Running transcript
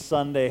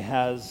Sunday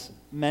has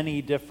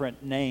many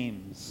different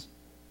names.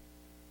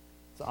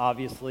 It's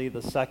obviously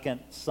the second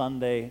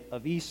Sunday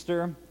of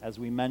Easter. As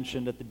we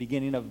mentioned at the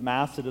beginning of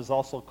Mass, it is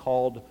also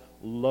called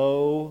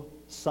Low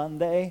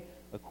Sunday,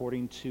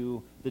 according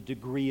to the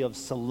degree of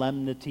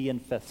solemnity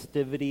and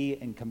festivity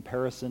in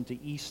comparison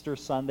to Easter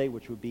Sunday,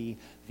 which would be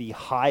the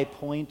high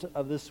point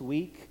of this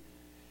week.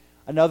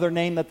 Another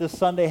name that this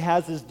Sunday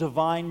has is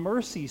Divine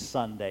Mercy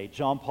Sunday.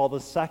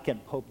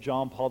 Pope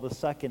John Paul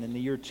II, in the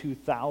year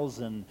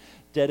 2000,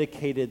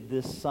 dedicated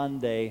this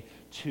Sunday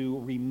to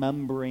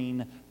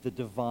remembering the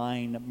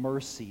divine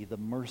mercy, the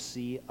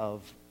mercy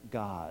of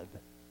God.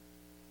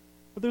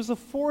 But there's a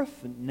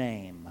fourth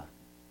name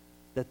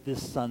that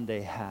this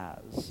Sunday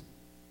has,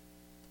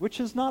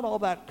 which is not all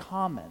that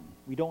common.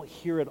 We don't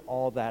hear it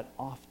all that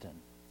often.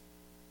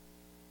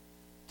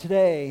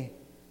 Today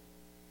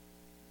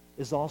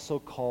is also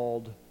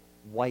called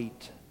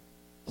White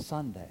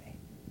Sunday.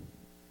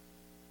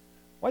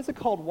 Why is it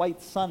called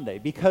White Sunday?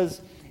 Because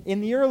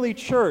in the early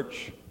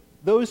church,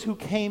 those who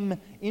came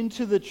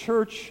into the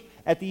church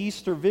at the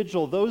Easter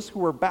Vigil, those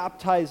who were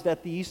baptized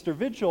at the Easter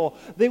Vigil,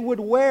 they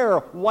would wear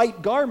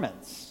white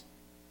garments.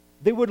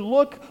 They would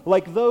look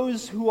like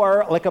those who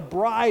are like a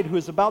bride who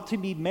is about to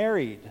be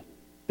married.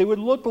 They would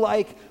look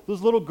like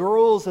those little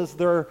girls as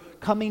they're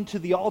coming to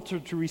the altar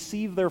to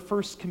receive their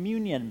first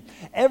communion.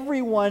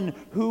 Everyone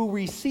who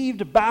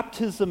received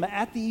baptism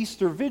at the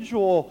Easter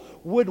Vigil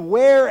would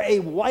wear a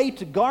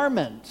white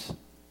garment,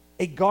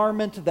 a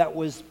garment that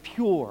was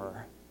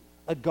pure,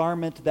 a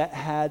garment that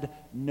had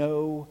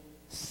no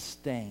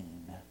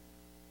stain,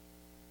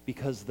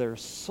 because their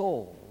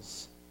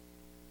souls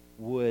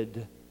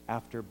would,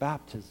 after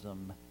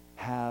baptism,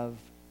 have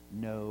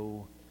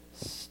no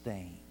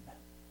stain.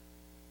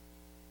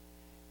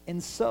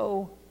 And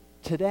so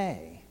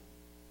today,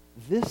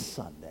 this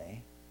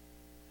Sunday,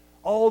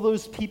 all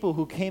those people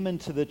who came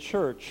into the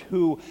church,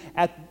 who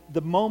at the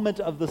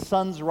moment of the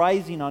sun's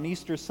rising on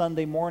Easter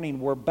Sunday morning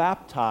were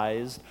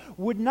baptized,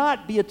 would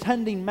not be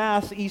attending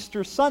Mass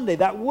Easter Sunday.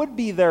 That would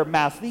be their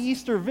Mass. The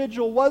Easter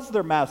Vigil was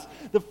their Mass.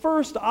 The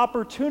first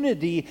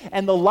opportunity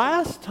and the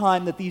last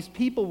time that these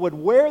people would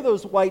wear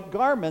those white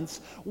garments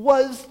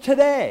was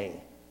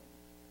today.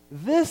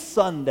 This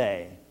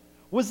Sunday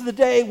was the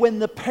day when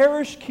the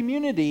parish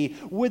community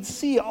would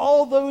see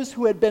all those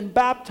who had been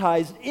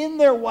baptized in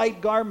their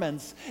white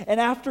garments, and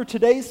after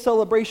today's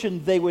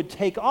celebration, they would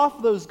take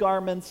off those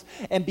garments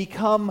and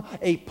become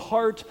a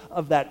part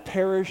of that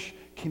parish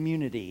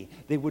community.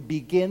 They would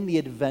begin the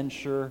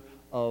adventure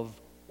of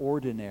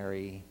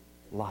ordinary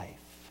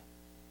life.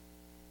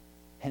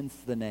 Hence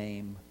the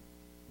name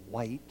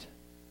White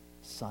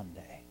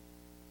Sunday.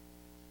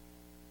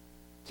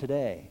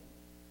 Today,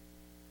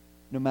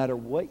 no matter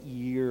what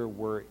year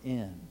we're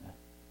in,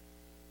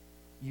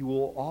 you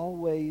will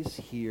always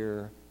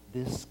hear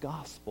this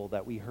gospel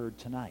that we heard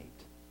tonight.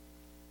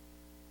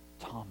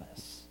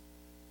 Thomas.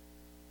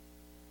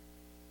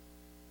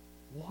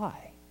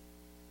 Why?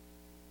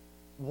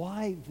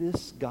 Why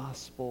this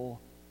gospel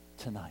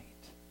tonight?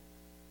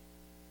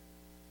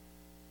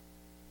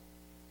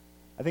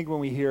 I think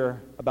when we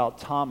hear about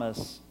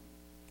Thomas,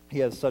 he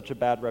has such a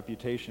bad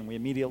reputation. We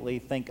immediately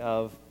think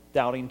of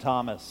doubting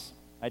Thomas.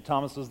 Right?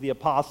 Thomas was the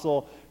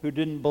apostle who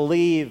didn't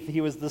believe.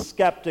 He was the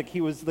skeptic.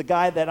 He was the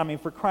guy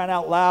that, for crying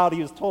out loud, he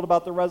was told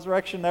about the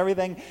resurrection and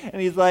everything, and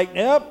he's like,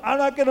 nope, I'm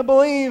not going to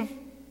believe.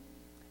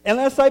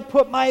 Unless I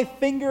put my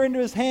finger into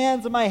his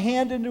hands and my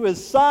hand into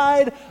his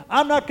side,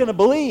 I'm not going to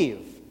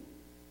believe.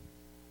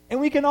 And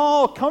we can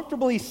all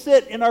comfortably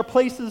sit in our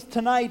places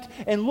tonight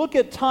and look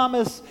at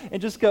Thomas and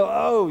just go,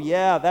 oh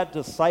yeah, that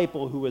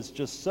disciple who was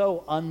just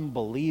so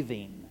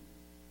unbelieving.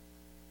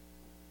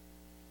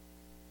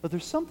 But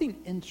there's something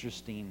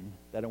interesting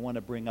that I want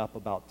to bring up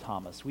about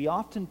Thomas. We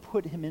often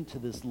put him into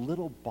this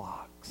little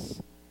box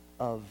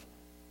of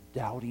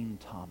doubting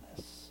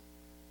Thomas.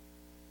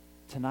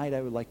 Tonight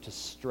I would like to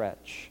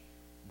stretch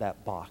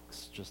that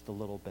box just a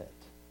little bit.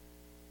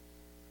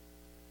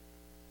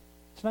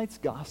 Tonight's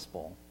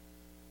gospel,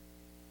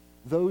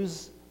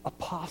 those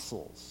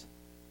apostles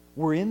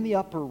were in the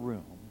upper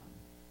room.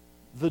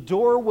 The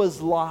door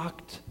was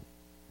locked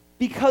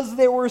because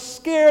they were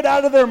scared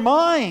out of their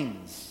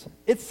minds.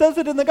 It says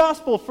it in the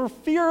gospel, for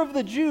fear of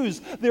the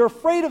Jews. They're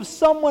afraid of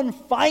someone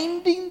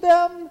finding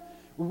them,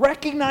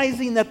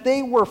 recognizing that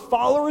they were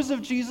followers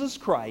of Jesus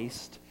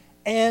Christ,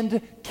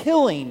 and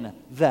killing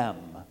them.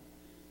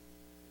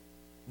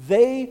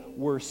 They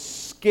were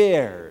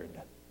scared,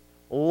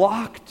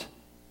 locked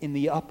in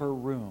the upper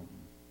room.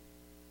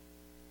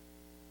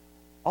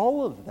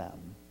 All of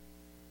them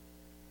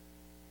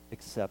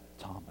except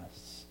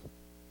Thomas.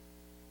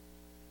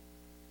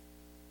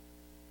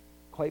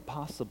 Quite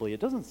possibly, it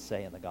doesn't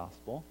say in the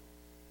gospel,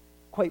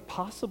 quite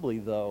possibly,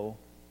 though,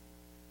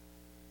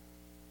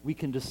 we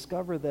can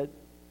discover that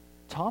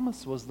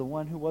Thomas was the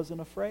one who wasn't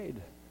afraid.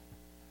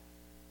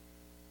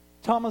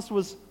 Thomas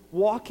was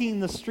walking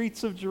the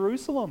streets of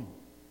Jerusalem.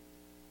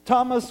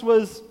 Thomas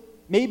was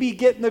maybe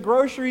getting the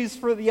groceries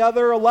for the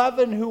other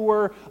 11 who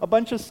were a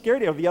bunch of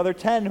scaredy, or the other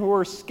 10 who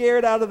were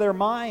scared out of their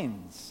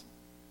minds.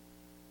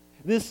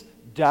 This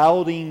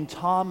doubting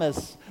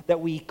Thomas that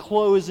we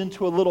close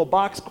into a little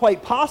box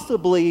quite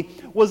possibly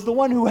was the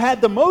one who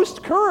had the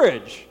most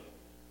courage.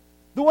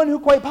 The one who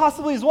quite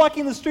possibly is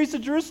walking the streets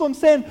of Jerusalem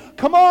saying,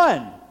 "Come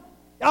on,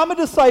 I'm a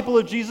disciple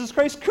of Jesus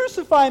Christ.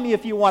 Crucify me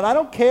if you want. I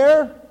don't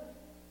care."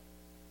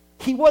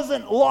 He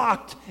wasn't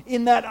locked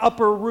in that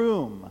upper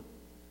room.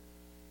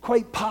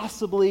 Quite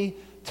possibly,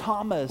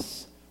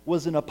 Thomas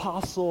was an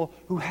apostle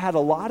who had a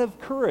lot of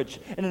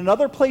courage. In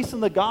another place in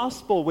the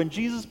gospel, when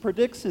Jesus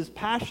predicts his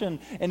passion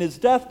and his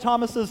death,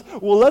 Thomas says,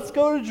 "Well, let's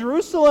go to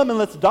Jerusalem and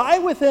let's die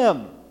with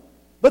him.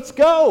 Let's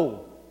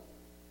go."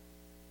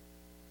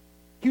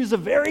 He was a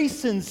very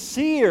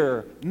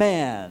sincere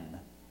man.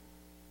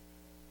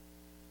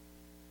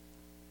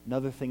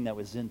 Another thing that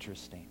was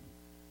interesting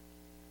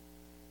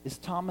is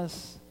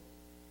Thomas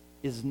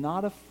is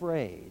not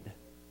afraid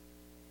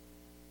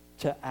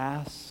to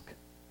ask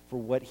for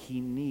what he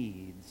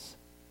needs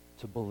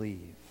to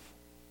believe.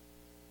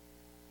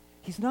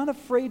 He's not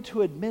afraid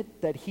to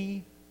admit that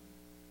he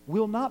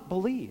will not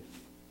believe.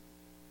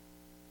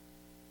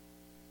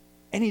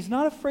 And he's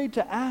not afraid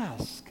to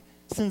ask,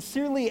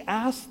 sincerely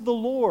ask the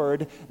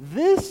Lord,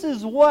 "This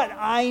is what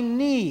I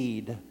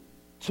need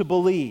to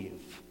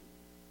believe."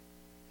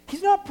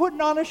 He's not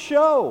putting on a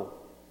show.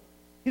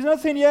 He's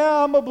not saying,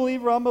 "Yeah, I'm a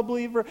believer.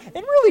 And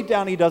really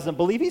down he doesn't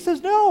believe. He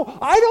says, "No,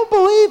 I don't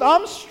believe.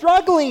 I'm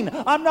struggling.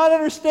 I'm not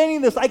understanding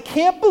this. I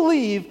can't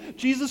believe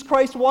Jesus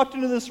Christ walked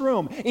into this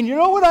room. And you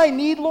know what I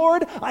need,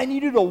 Lord? I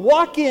need you to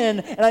walk in,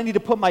 and I need to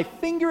put my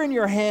finger in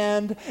your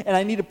hand, and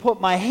I need to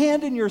put my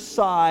hand in your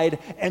side,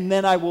 and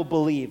then I will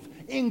believe."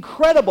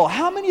 Incredible.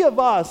 How many of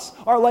us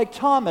are like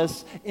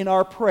Thomas in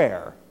our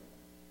prayer?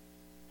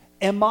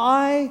 Am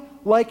I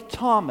like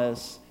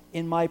Thomas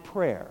in my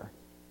prayer?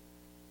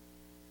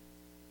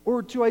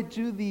 Or do I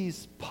do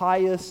these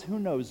pious, who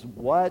knows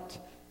what,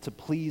 to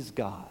please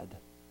God?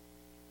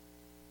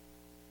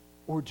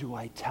 Or do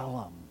I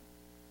tell him,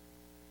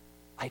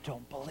 "I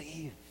don't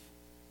believe.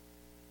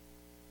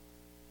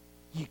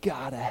 You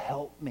gotta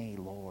help me,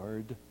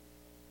 Lord.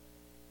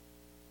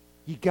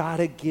 You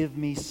gotta give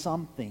me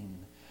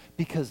something,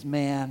 because,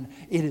 man,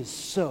 it is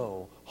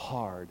so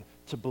hard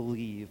to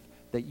believe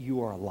that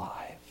you are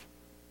alive.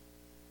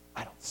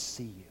 I don't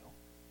see you."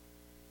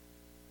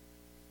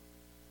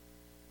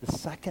 The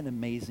second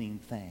amazing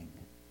thing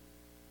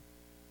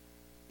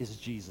is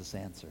Jesus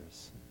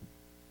answers.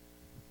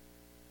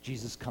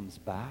 Jesus comes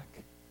back,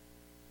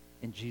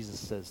 and Jesus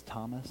says,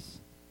 "Thomas,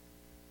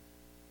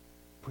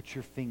 put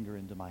your finger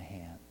into my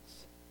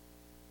hands.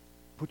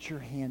 Put your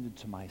hand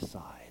into my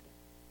side,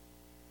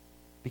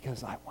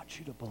 because I want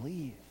you to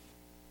believe."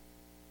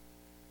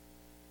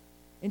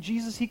 And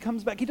Jesus, he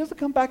comes back. He doesn't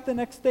come back the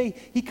next day.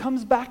 He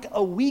comes back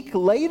a week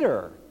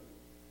later.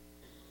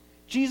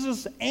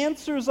 Jesus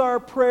answers our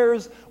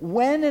prayers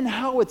when and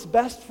how it's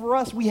best for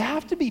us. We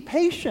have to be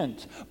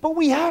patient, but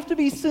we have to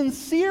be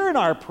sincere in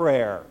our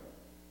prayer.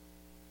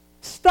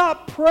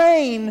 Stop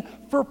praying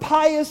for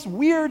pious,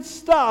 weird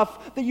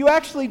stuff that you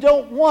actually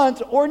don't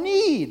want or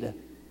need.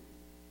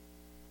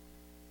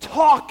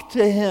 Talk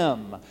to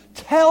him.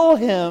 Tell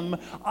him,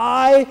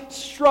 "I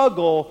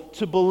struggle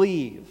to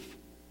believe.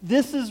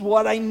 This is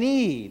what I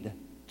need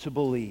to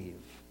believe."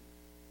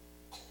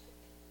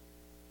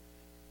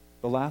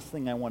 The last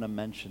thing I want to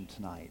mention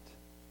tonight,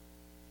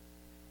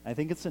 I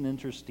think it's an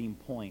interesting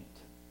point,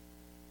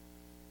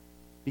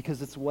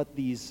 because it's what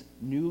these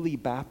newly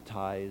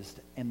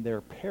baptized and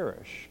their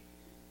parish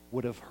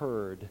would have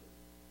heard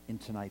in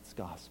tonight's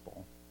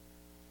gospel.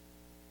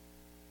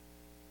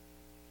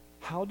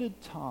 How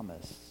did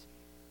Thomas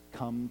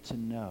come to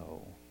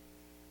know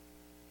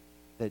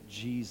that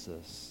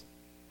Jesus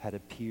had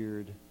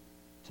appeared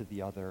to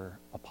the other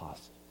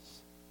apostles?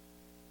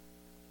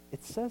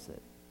 It says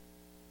it.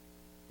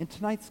 In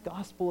tonight's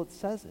gospel, it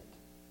says it.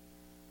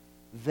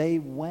 They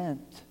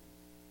went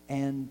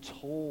and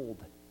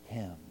told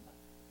him.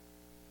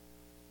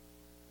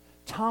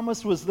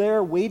 Thomas was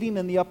there waiting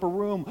in the upper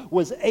room,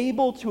 was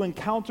able to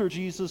encounter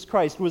Jesus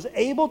Christ, was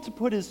able to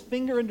put his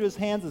finger into his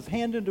hands, his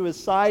hand into his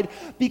side,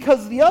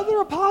 because the other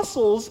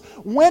apostles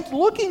went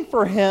looking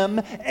for him,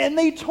 and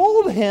they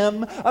told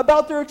him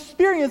about their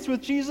experience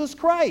with Jesus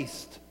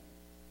Christ.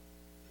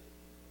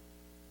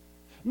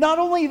 Not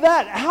only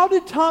that, how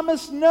did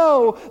Thomas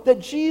know that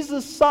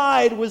Jesus'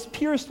 side was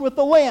pierced with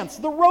a lance?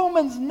 The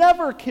Romans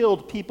never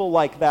killed people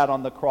like that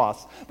on the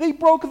cross. They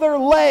broke their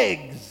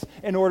legs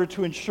in order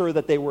to ensure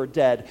that they were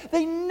dead.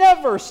 They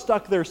never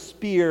stuck their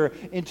spear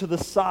into the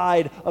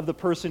side of the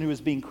person who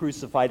was being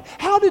crucified.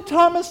 How did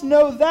Thomas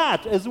know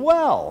that as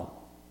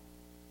well?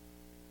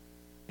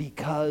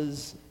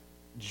 Because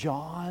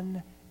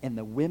John and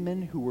the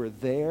women who were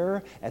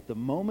there at the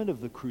moment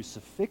of the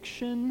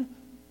crucifixion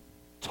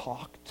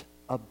talked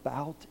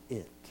about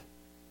it.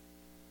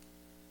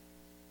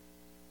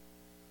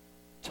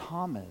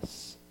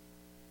 Thomas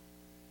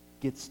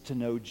gets to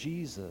know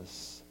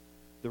Jesus,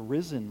 the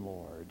risen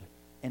Lord,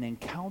 and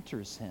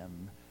encounters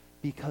him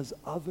because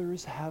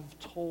others have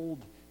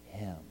told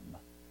him.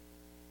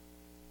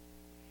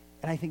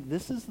 And I think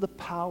this is the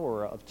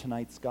power of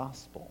tonight's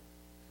gospel.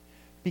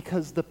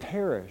 because the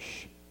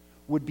parish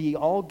would be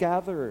all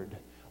gathered,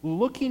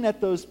 looking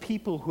at those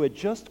people who had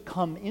just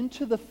come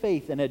into the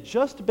faith and had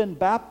just been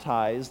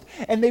baptized,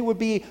 and they would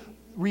be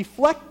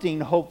reflecting,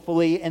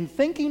 hopefully, and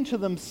thinking to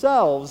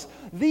themselves,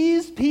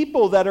 these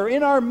people that are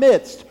in our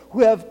midst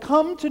who have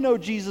come to know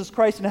Jesus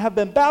Christ and have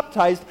been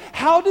baptized,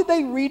 how did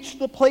they reach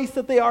the place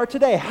that they are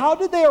today? How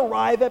did they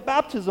arrive at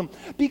baptism?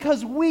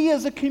 Because we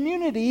as a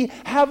community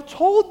have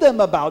told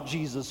them about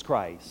Jesus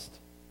Christ.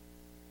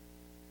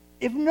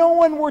 If no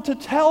one were to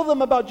tell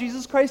them about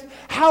Jesus Christ,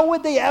 how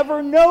would they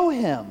ever know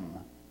him?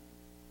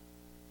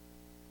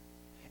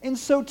 And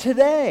so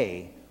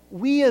today,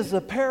 we as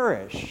a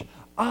parish,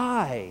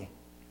 I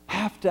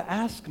have to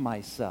ask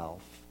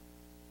myself,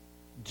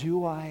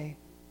 do I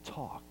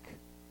talk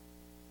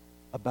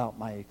about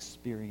my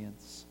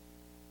experience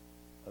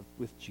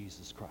with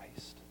Jesus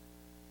Christ?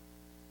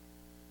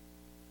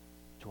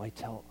 Do I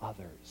tell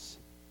others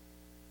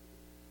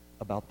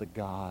about the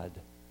God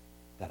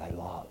that I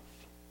love?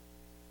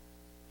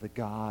 The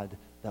God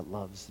that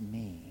loves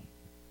me?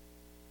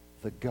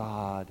 The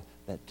God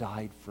that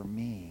died for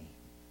me?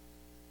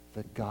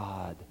 The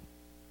God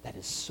that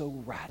has so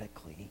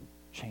radically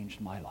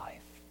changed my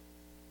life?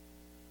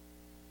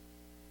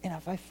 And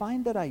if I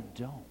find that I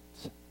don't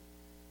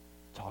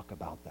talk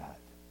about that,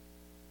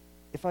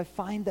 if I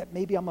find that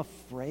maybe I'm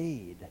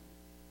afraid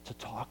to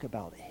talk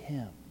about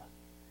him,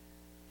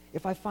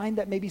 if I find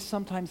that maybe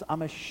sometimes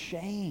I'm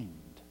ashamed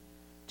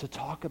to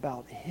talk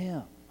about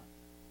him,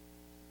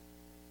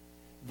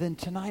 then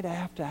tonight I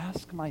have to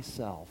ask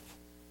myself,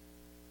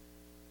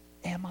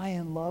 am I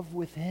in love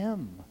with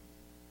him?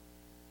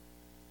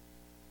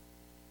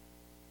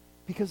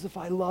 Because if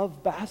I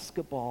love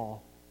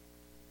basketball,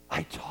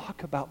 I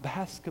talk about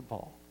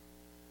basketball.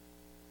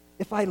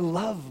 If I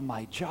love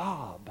my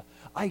job,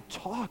 I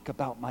talk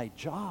about my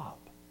job.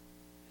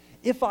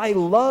 If I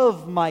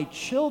love my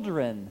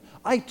children,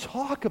 I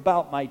talk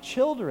about my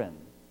children.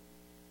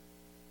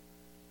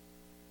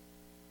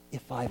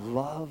 If I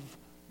love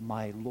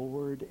my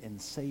Lord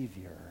and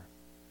Savior,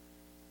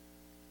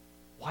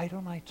 why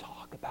don't I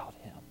talk about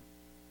him?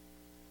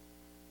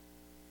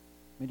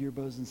 My dear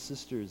brothers and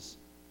sisters,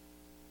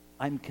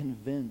 I'm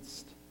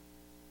convinced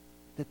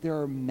that there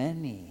are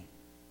many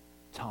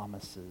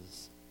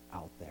Thomases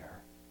out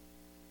there.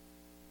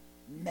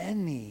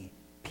 Many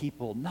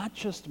people, not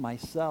just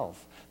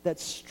myself, that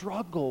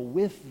struggle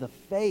with the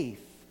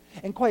faith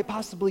and quite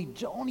possibly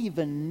don't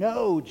even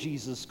know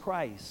Jesus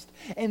Christ.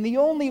 And the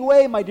only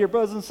way, my dear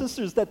brothers and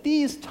sisters, that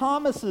these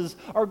Thomases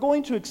are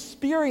going to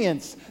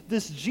experience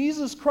this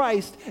Jesus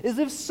Christ is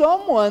if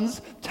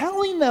someone's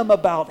telling them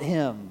about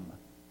him.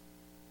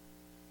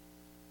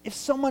 If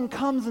someone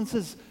comes and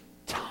says,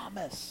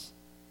 Thomas,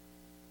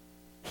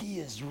 he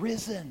is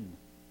risen.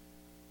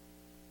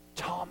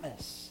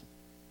 Thomas,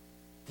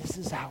 this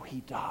is how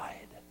he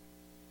died.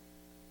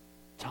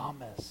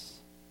 Thomas,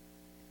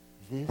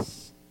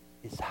 this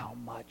is how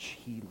much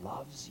he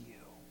loves you.